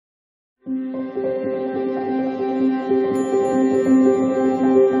Hello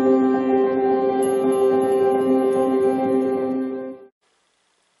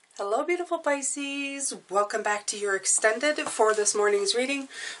beautiful Pisces, welcome back to your extended for this morning's reading,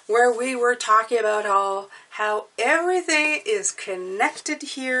 where we were talking about how everything is connected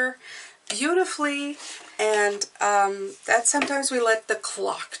here beautifully, and that sometimes we let the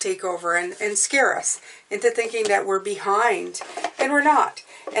clock take over and scare us into thinking that we're behind, and we're not.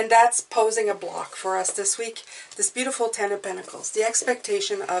 And that's posing a block for us this week. This beautiful Ten of Pentacles, the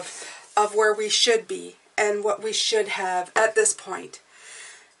expectation of where we should be and what we should have at this point,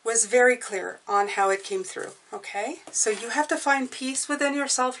 was very clear on how it came through, okay? So you have to find peace within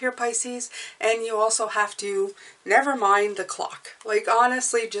yourself here, Pisces, and you also have to never mind the clock. Like,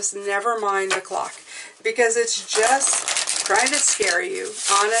 honestly, just never mind the clock, because it's just trying to scare you.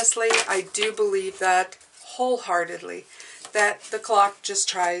 Honestly, I do believe that wholeheartedly, that the clock just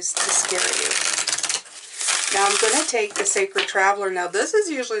tries to scare you. Now I'm going to take the Sacred Traveler. Now this is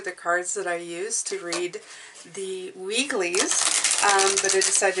usually the cards that I use to read the weeklies, but I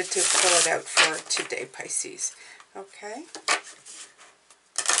decided to pull it out for today, Pisces. Okay.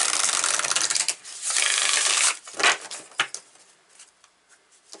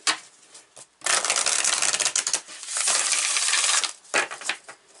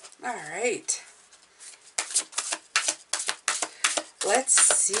 All right. Let's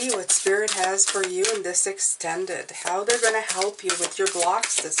see what Spirit has for you in this extended. How they're going to help you with your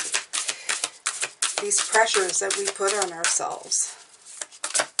blocks this week. These pressures that we put on ourselves.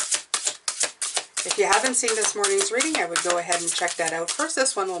 If you haven't seen this morning's reading, I would go ahead and check that out first.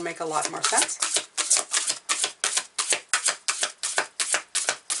 This one will make a lot more sense.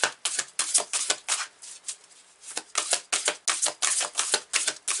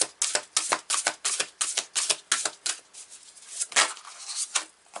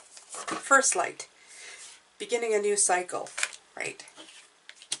 First light, beginning a new cycle, right?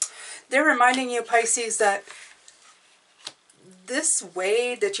 They're reminding you, Pisces, that this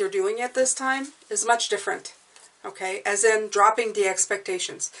way that you're doing it this time is much different, okay? As in dropping the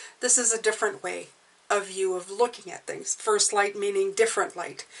expectations. This is a different way of view of looking at things. First light meaning different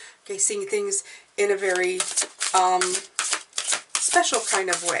light, okay? Seeing things in a very special kind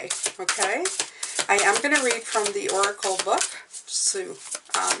of way, okay? I am going to read from the Oracle book just to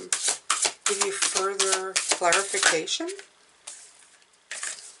give you further clarification.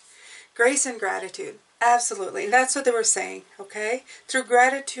 Grace and gratitude. Absolutely. And that's what they were saying, okay? Through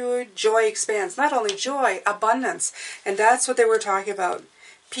gratitude, joy expands. Not only joy, abundance. And that's what they were talking about.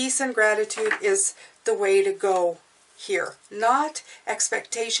 Peace and gratitude is the way to go here. Not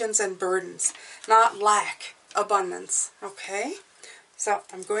expectations and burdens. Not lack, abundance, okay? So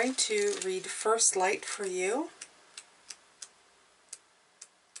I'm going to read First Light for you.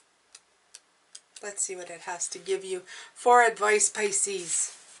 Let's see what it has to give you for advice,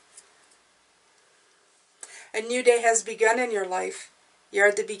 Pisces. A new day has begun in your life. You're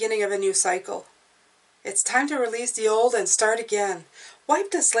at the beginning of a new cycle. It's time to release the old and start again. Wipe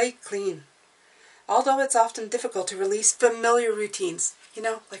the slate clean. Although it's often difficult to release familiar routines, you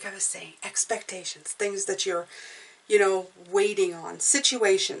know, like I was saying, expectations, things that you're, you know, waiting on,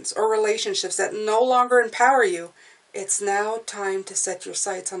 situations or relationships that no longer empower you, it's now time to set your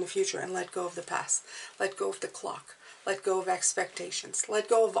sights on the future and let go of the past. Let go of the clock. Let go of expectations. Let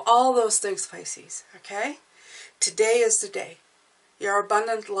go of all those things, Pisces, okay? Today is the day. Your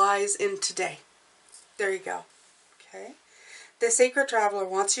abundance lies in today. There you go. Okay? The Sacred Traveler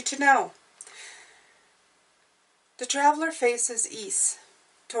wants you to know. The Traveler faces east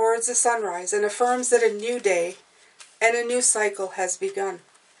towards the sunrise and affirms that a new day and a new cycle has begun.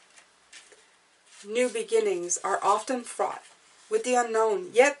 New beginnings are often fraught with the unknown,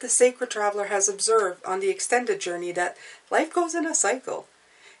 yet the Sacred Traveler has observed on the extended journey that life goes in a cycle.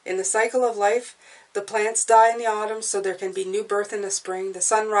 In the cycle of life, the plants die in the autumn, so there can be new birth in the spring. The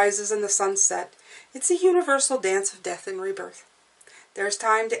sun rises and the sun sets. It's a universal dance of death and rebirth. There's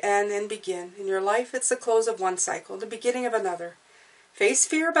time to end and begin. In your life, it's the close of one cycle, the beginning of another. Face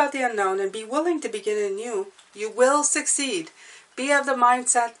fear about the unknown and be willing to begin anew. You will succeed. Be of the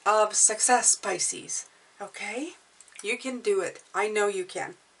mindset of success, Pisces. Okay? You can do it. I know you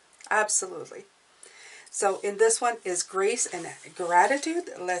can. Absolutely. So in this one is grace and gratitude.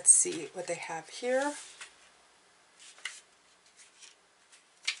 Let's see what they have here.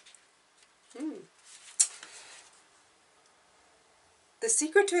 The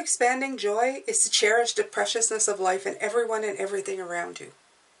secret to expanding joy is to cherish the preciousness of life and everyone and everything around you.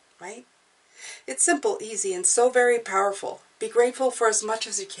 Right? It's simple, easy, and so very powerful. Be grateful for as much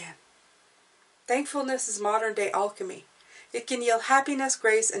as you can. Thankfulness is modern day alchemy. It can yield happiness,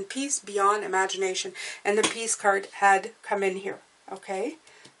 grace, and peace beyond imagination. And the peace card had come in here, okay?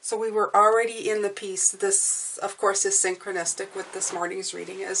 So we were already in the peace. This, of course, is synchronistic with this morning's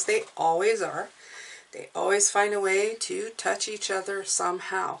reading, as they always are. They always find a way to touch each other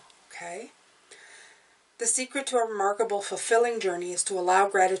somehow, okay? The secret to a remarkable, fulfilling journey is to allow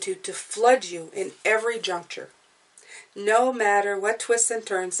gratitude to flood you in every juncture. No matter what twists and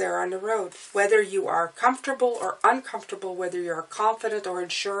turns there are on the road, whether you are comfortable or uncomfortable, whether you're confident or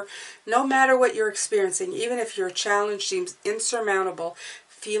unsure, no matter what you're experiencing, even if your challenge seems insurmountable,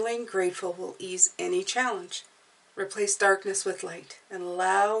 feeling grateful will ease any challenge. Replace darkness with light and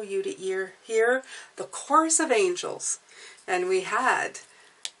allow you to hear the chorus of angels. And we had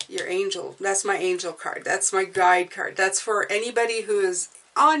your angel. That's my angel card. That's my guide card. That's for anybody who is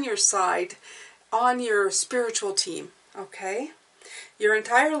on your side, on your spiritual team. Okay? Your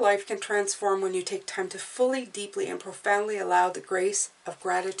entire life can transform when you take time to fully, deeply, and profoundly allow the grace of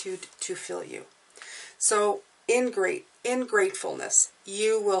gratitude to fill you. So, in gratefulness,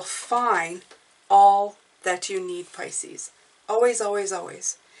 you will find all that you need, Pisces. Always, always,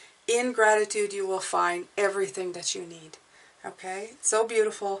 always. In gratitude, you will find everything that you need. Okay? So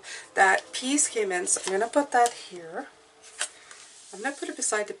beautiful. That peace came in, so I'm going to put that here. I'm going to put it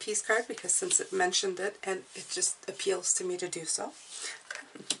beside the peace card because since it mentioned it, and it just appeals to me to do so.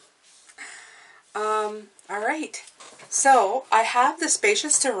 Alright, so I have the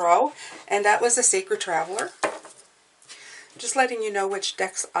Spacious Tarot, and that was a Sacred Traveler. Just letting you know which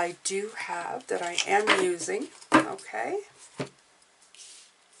decks I do have that I am using. Okay.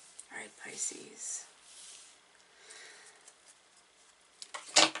 Alright, Pisces.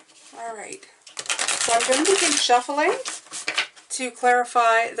 Alright, so I'm going to begin shuffling to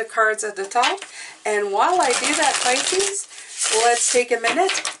clarify the cards at the top. And while I do that, Pisces, let's take a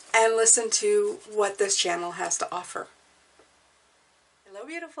minute and listen to what this channel has to offer. Hello,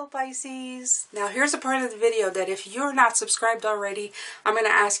 beautiful Pisces. Now, here's a part of the video that if you're not subscribed already, I'm going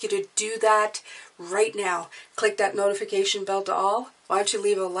to ask you to do that right now. Click that notification bell to all. Why don't you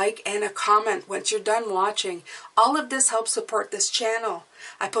leave a like and a comment once you're done watching. All of this helps support this channel.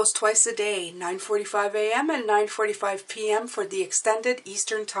 I post twice a day, 9:45 a.m. and 9:45 p.m. for the extended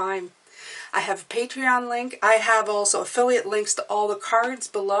Eastern time. I have a Patreon link. I have also affiliate links to all the cards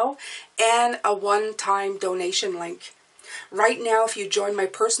below and a one-time donation link. Right now, if you join my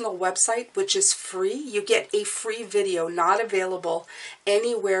personal website, which is free, you get a free video not available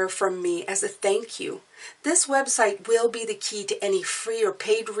anywhere from me as a thank you. This website will be the key to any free or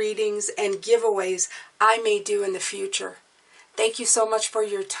paid readings and giveaways I may do in the future. Thank you so much for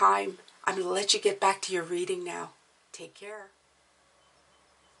your time. I'm going to let you get back to your reading now. Take care.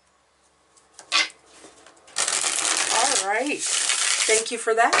 All right. Thank you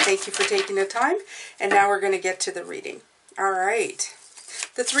for that. Thank you for taking the time. And now we're going to get to the reading. All right.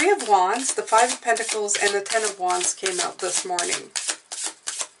 The Three of Wands, the Five of Pentacles, and the Ten of Wands came out this morning.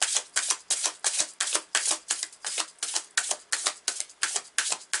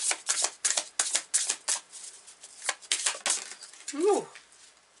 Ooh.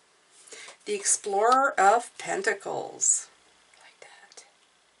 The Explorer of Pentacles. Like that.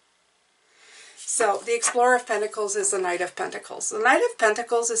 So, the Explorer of Pentacles is the Knight of Pentacles. The Knight of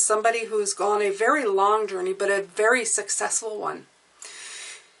Pentacles is somebody who's gone a very long journey, but a very successful one.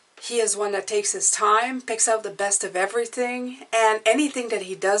 He is one that takes his time, picks out the best of everything, and anything that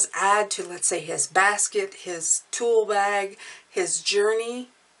he does add to, let's say, his basket, his tool bag, his journey,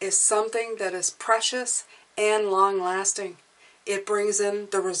 is something that is precious and long-lasting. It brings in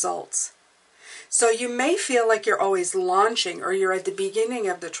the results. So you may feel like you're always launching or you're at the beginning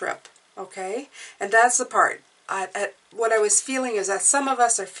of the trip, okay? And that's the part. What I was feeling is that some of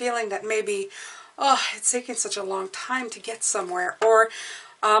us are feeling that maybe, oh, it's taking such a long time to get somewhere. Or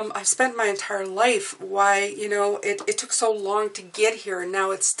I've spent my entire life, it took so long to get here and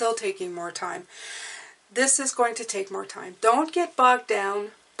now it's still taking more time. This is going to take more time. Don't get bogged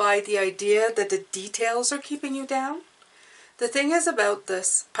down by the idea that the details are keeping you down. The thing is about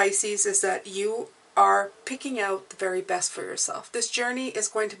this, Pisces, is that you are picking out the very best for yourself. This journey is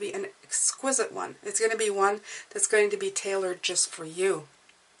going to be an exquisite one. It's going to be one that's going to be tailored just for you.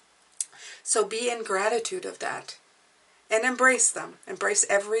 So be in gratitude of that. And embrace them. Embrace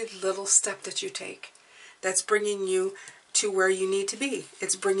every little step that you take. That's bringing you to where you need to be.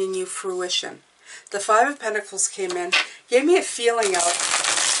 It's bringing you fruition. The Five of Pentacles came in, gave me a feeling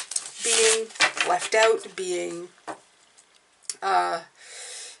of being left out, being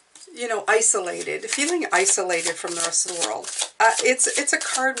isolated, feeling isolated from the rest of the world. It's a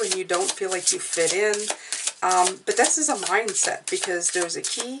card when you don't feel like you fit in, But this is a mindset, because there's a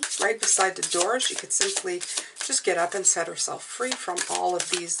key right beside the door. She could simply just get up and set herself free from all of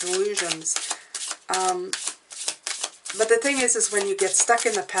these delusions. But the thing is when you get stuck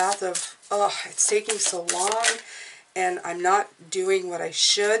in the path of, oh, it's taking so long and I'm not doing what I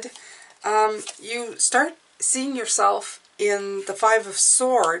should, you start seeing yourself in the Five of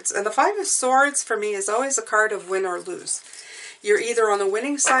Swords. And the Five of Swords for me is always a card of win or lose. You're either on the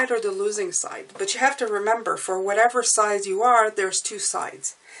winning side or the losing side. But you have to remember, for whatever side you are, there's two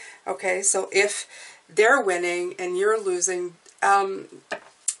sides. Okay, so if they're winning and you're losing,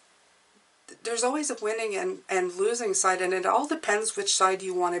 there's always a winning and losing side, and it all depends which side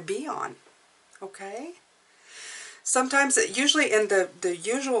you want to be on. Okay? Sometimes, usually in the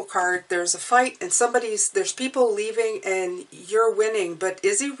usual card, there's a fight and there's people leaving and you're winning, but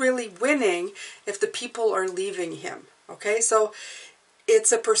is he really winning if the people are leaving him? Okay, so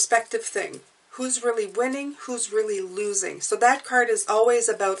it's a perspective thing. Who's really winning? Who's really losing? So that card is always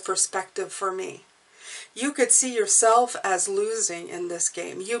about perspective for me. You could see yourself as losing in this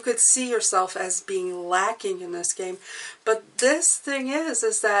game. You could see yourself as being lacking in this game. But this thing is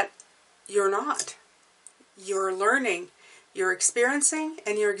that you're not. You're learning, you're experiencing,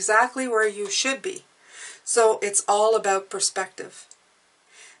 and you're exactly where you should be. So it's all about perspective.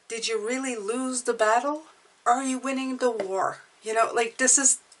 Did you really lose the battle? Or are you winning the war? You know, like this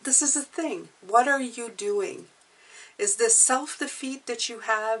is the thing. What are you doing? Is this self-defeat that you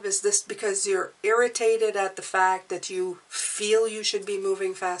have? Is this because you're irritated at the fact that you feel you should be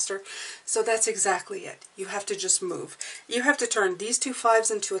moving faster? So that's exactly it. You have to just move. You have to turn these two fives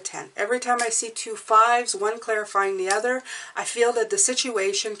into a 10. Every time I see two fives, one clarifying the other, I feel that the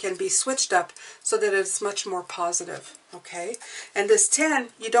situation can be switched up so that it's much more positive. Okay? And this 10,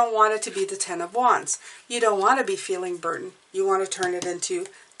 you don't want it to be the 10 of Wands. You don't want to be feeling burdened. You want to turn it into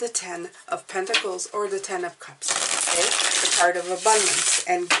the 10 of Pentacles or the 10 of Cups. Okay? The card of abundance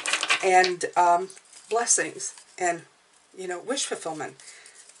and blessings and, you know, wish fulfillment.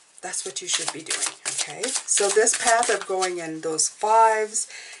 That's what you should be doing. Okay? So this path of going in those fives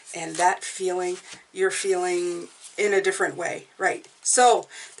and that feeling, you're feeling in a different way. Right? So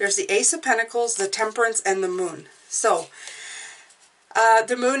there's the Ace of Pentacles, the Temperance, and the Moon. So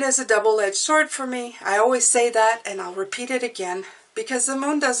the Moon is a double-edged sword for me. I always say that, and I'll repeat it again. Because the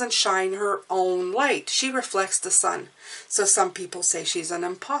Moon doesn't shine her own light. She reflects the sun. So some people say she's an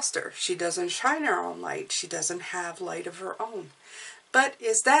imposter. She doesn't shine her own light. She doesn't have light of her own. But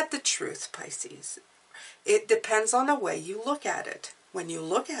is that the truth, Pisces? It depends on the way you look at it. When you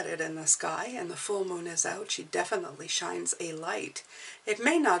look at it in the sky and the full moon is out, she definitely shines a light. It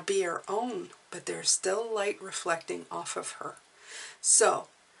may not be her own, but there's still light reflecting off of her. So,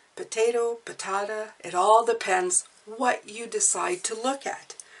 potato, patata, it all depends what you decide to look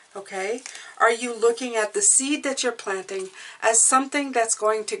at. Okay? Are you looking at the seed that you're planting as something that's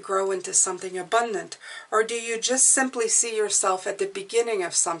going to grow into something abundant? Or do you just simply see yourself at the beginning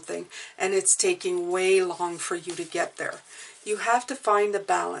of something and it's taking way long for you to get there? You have to find the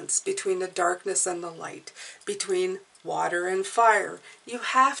balance between the darkness and the light, between water and fire. You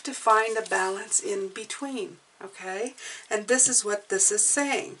have to find a balance in between. Okay? And this is what this is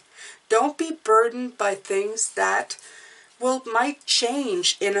saying. Don't be burdened by things that might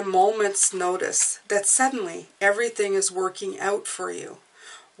change in a moment's notice, that suddenly everything is working out for you.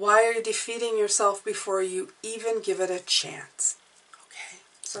 Why are you defeating yourself before you even give it a chance? Okay,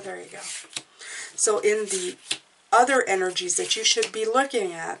 so there you go. So in the other energies that you should be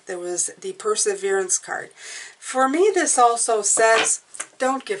looking at, there was the Perseverance card. For me, this also says,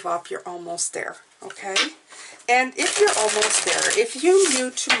 don't give up, you're almost there. Okay? And if you're almost there, if you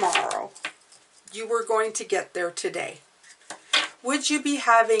knew tomorrow you were going to get there today, would you be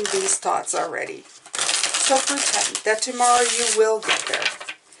having these thoughts already? So pretend that tomorrow you will get there,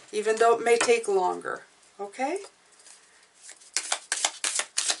 even though it may take longer. Okay?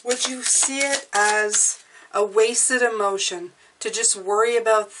 Would you see it as a wasted emotion to just worry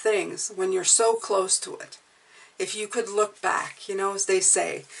about things when you're so close to it? If you could look back, you know, as they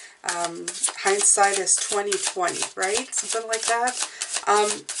say, hindsight is 20/20, right? Something like that.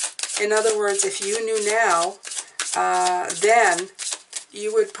 In other words, if you knew now, then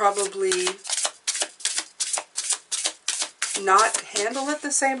you would probably not handle it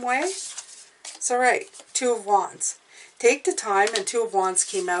the same way. It's all right. Two of Wands. Take the time, and Two of Wands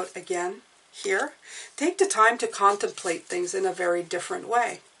came out again here. Take the time to contemplate things in a very different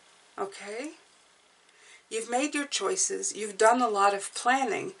way. Okay? You've made your choices. You've done a lot of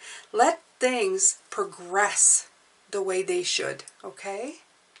planning. Let things progress the way they should. Okay?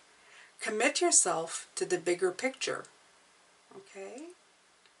 Commit yourself to the bigger picture. Okay?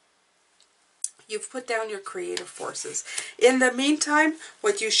 You've put down your creative forces. In the meantime,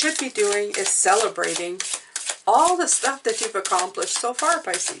 what you should be doing is celebrating all the stuff that you've accomplished so far,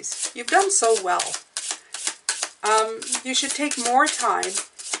 Pisces. You've done so well. You should take more time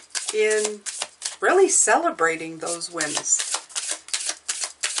in really celebrating those wins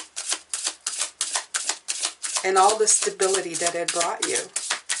and all the stability that it brought you.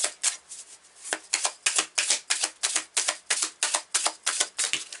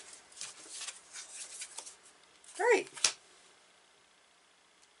 Right.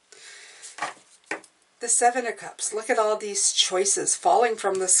 The Seven of Cups. Look at all these choices falling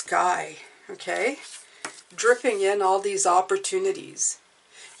from the sky, okay? Dripping in all these opportunities.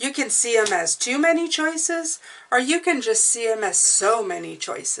 You can see them as too many choices, or you can just see them as so many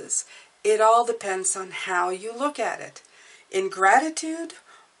choices. It all depends on how you look at it. In gratitude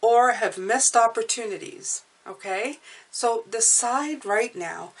or have missed opportunities, okay? So decide right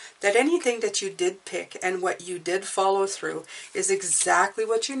now that anything that you did pick and what you did follow through is exactly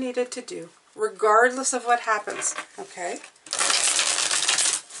what you needed to do, regardless of what happens, okay?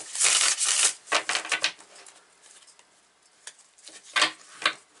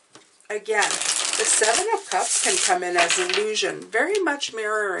 Again, the Seven of Cups can come in as illusion, very much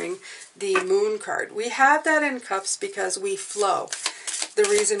mirroring the Moon card. We have that in Cups because we flow. The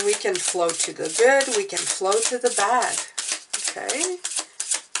reason we can flow to the good, we can flow to the bad. Okay?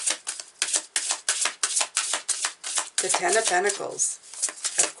 The Ten of Pentacles.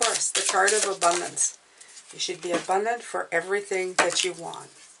 Of course, the card of abundance. You should be abundant for everything that you want.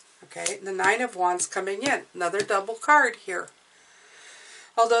 Okay? The Nine of Wands coming in. Another double card here.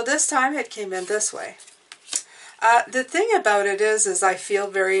 Although this time it came in this way. The thing about it is I feel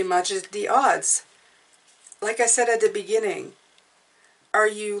very much at the odds. Like I said at the beginning, are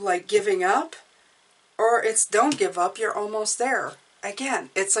you like giving up? Or it's don't give up, you're almost there. Again,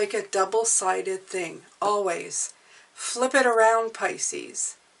 it's like a double-sided thing, always. Flip it around,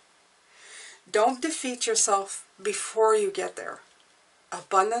 Pisces. Don't defeat yourself before you get there.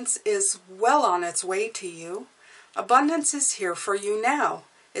 Abundance is well on its way to you. Abundance is here for you now.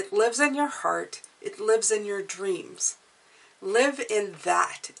 It lives in your heart. It lives in your dreams. Live in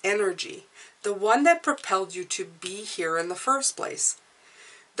that energy, the one that propelled you to be here in the first place.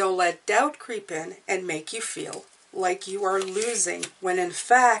 Don't let doubt creep in and make you feel like you are losing when in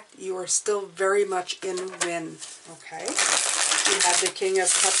fact you are still very much in win. Okay? You have the King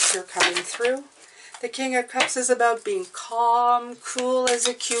of Cups here coming through. The King of Cups is about being calm, cool as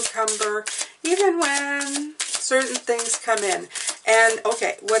a cucumber, even when certain things come in. And,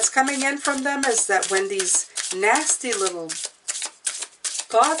 okay, what's coming in from them is that when these nasty little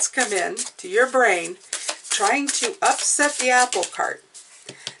thoughts come in to your brain, trying to upset the apple cart,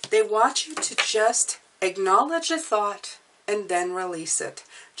 they want you to just acknowledge a thought and then release it.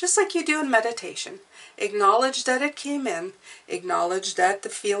 Just like you do in meditation. Acknowledge that it came in. Acknowledge that the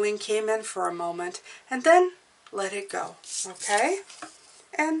feeling came in for a moment. And then let it go. Okay?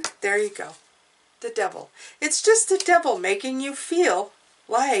 And there you go. The devil. It's just the devil making you feel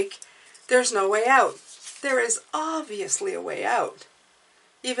like there's no way out. There is obviously a way out.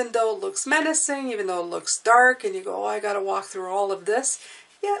 Even though it looks menacing, even though it looks dark, and you go, oh, I got to walk through all of this.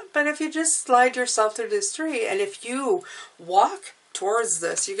 Yeah, but if you just slide yourself through this tree, and if you walk towards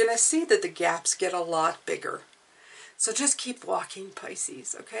this, you're going to see that the gaps get a lot bigger. So just keep walking,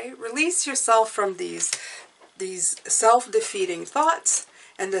 Pisces, okay? Release yourself from these self-defeating thoughts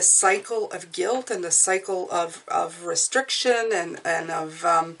and the cycle of guilt and the cycle of restriction and of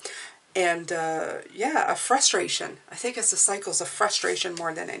frustration. I think it's the cycles of frustration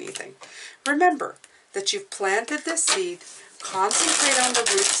more than anything. Remember that you've planted this seed. Concentrate on the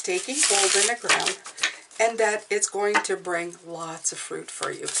roots taking hold in the ground, and that it's going to bring lots of fruit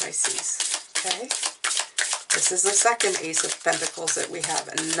for you, Pisces. Okay? This is the second Ace of Pentacles that we have.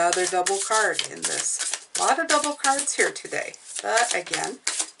 Another double card in this. A lot of double cards here today. But again,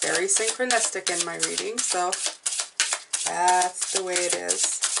 very synchronistic in my reading, so that's the way it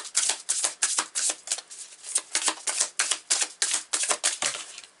is.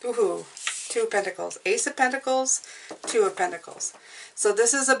 Ooh. Two of Pentacles. Ace of Pentacles, Two of Pentacles. So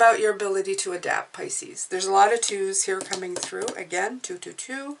this is about your ability to adapt, Pisces. There's a lot of twos here coming through. Again, 2, 2,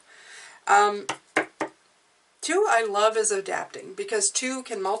 2. 2 I love is adapting because 2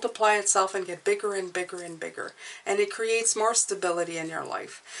 can multiply itself and get bigger and bigger and bigger. And it creates more stability in your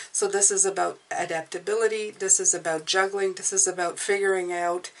life. So this is about adaptability. This is about juggling. This is about figuring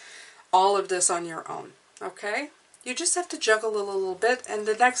out all of this on your own. Okay? You just have to juggle a little bit, and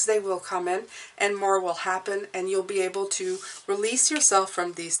the next day will come in, and more will happen, and you'll be able to release yourself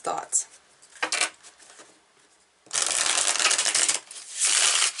from these thoughts.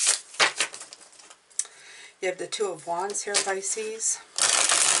 You have the Two of Wands here, Pisces.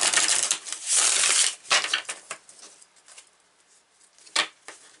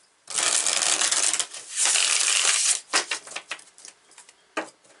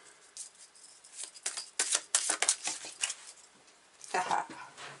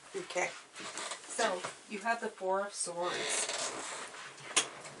 Okay, so you have the Four of Swords.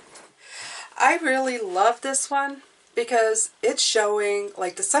 I really love this one because it's showing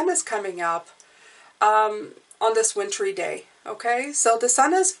like the sun is coming up on this wintry day. Okay, so the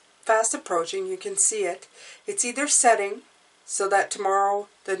sun is fast approaching. You can see it. It's either setting so that tomorrow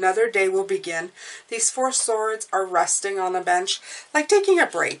another day will begin. These Four Swords are resting on a bench, like taking a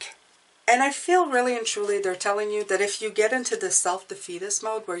break. And I feel really and truly they're telling you that if you get into this self-defeatist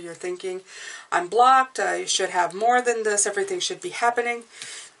mode where you're thinking, I'm blocked, I should have more than this, everything should be happening,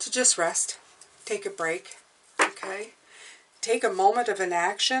 to just rest, take a break, okay? Take a moment of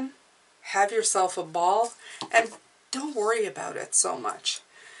inaction, have yourself a ball, and don't worry about it so much.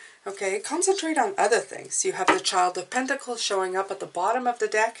 Okay, concentrate on other things. You have the Child of Pentacles showing up at the bottom of the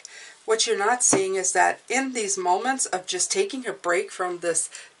deck. What you're not seeing is that in these moments of just taking a break from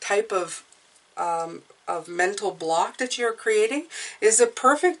this type of mental block that you're creating is a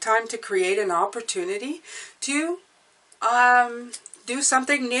perfect time to create an opportunity to do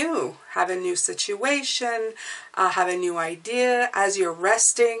something new, have a new situation, have a new idea as you're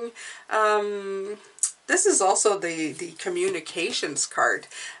resting. This is also the communications card.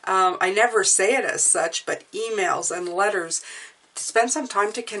 I never say it as such, but emails and letters. Spend some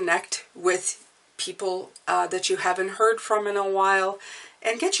time to connect with people that you haven't heard from in a while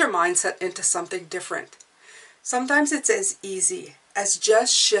and get your mindset into something different. Sometimes it's as easy as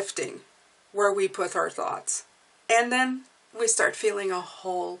just shifting where we put our thoughts. And then we start feeling a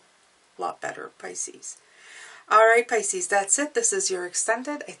whole lot better, Pisces. All right, Pisces, that's it. This is your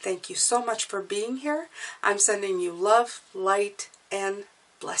extended. I thank you so much for being here. I'm sending you love, light, and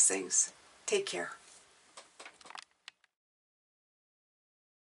blessings. Take care.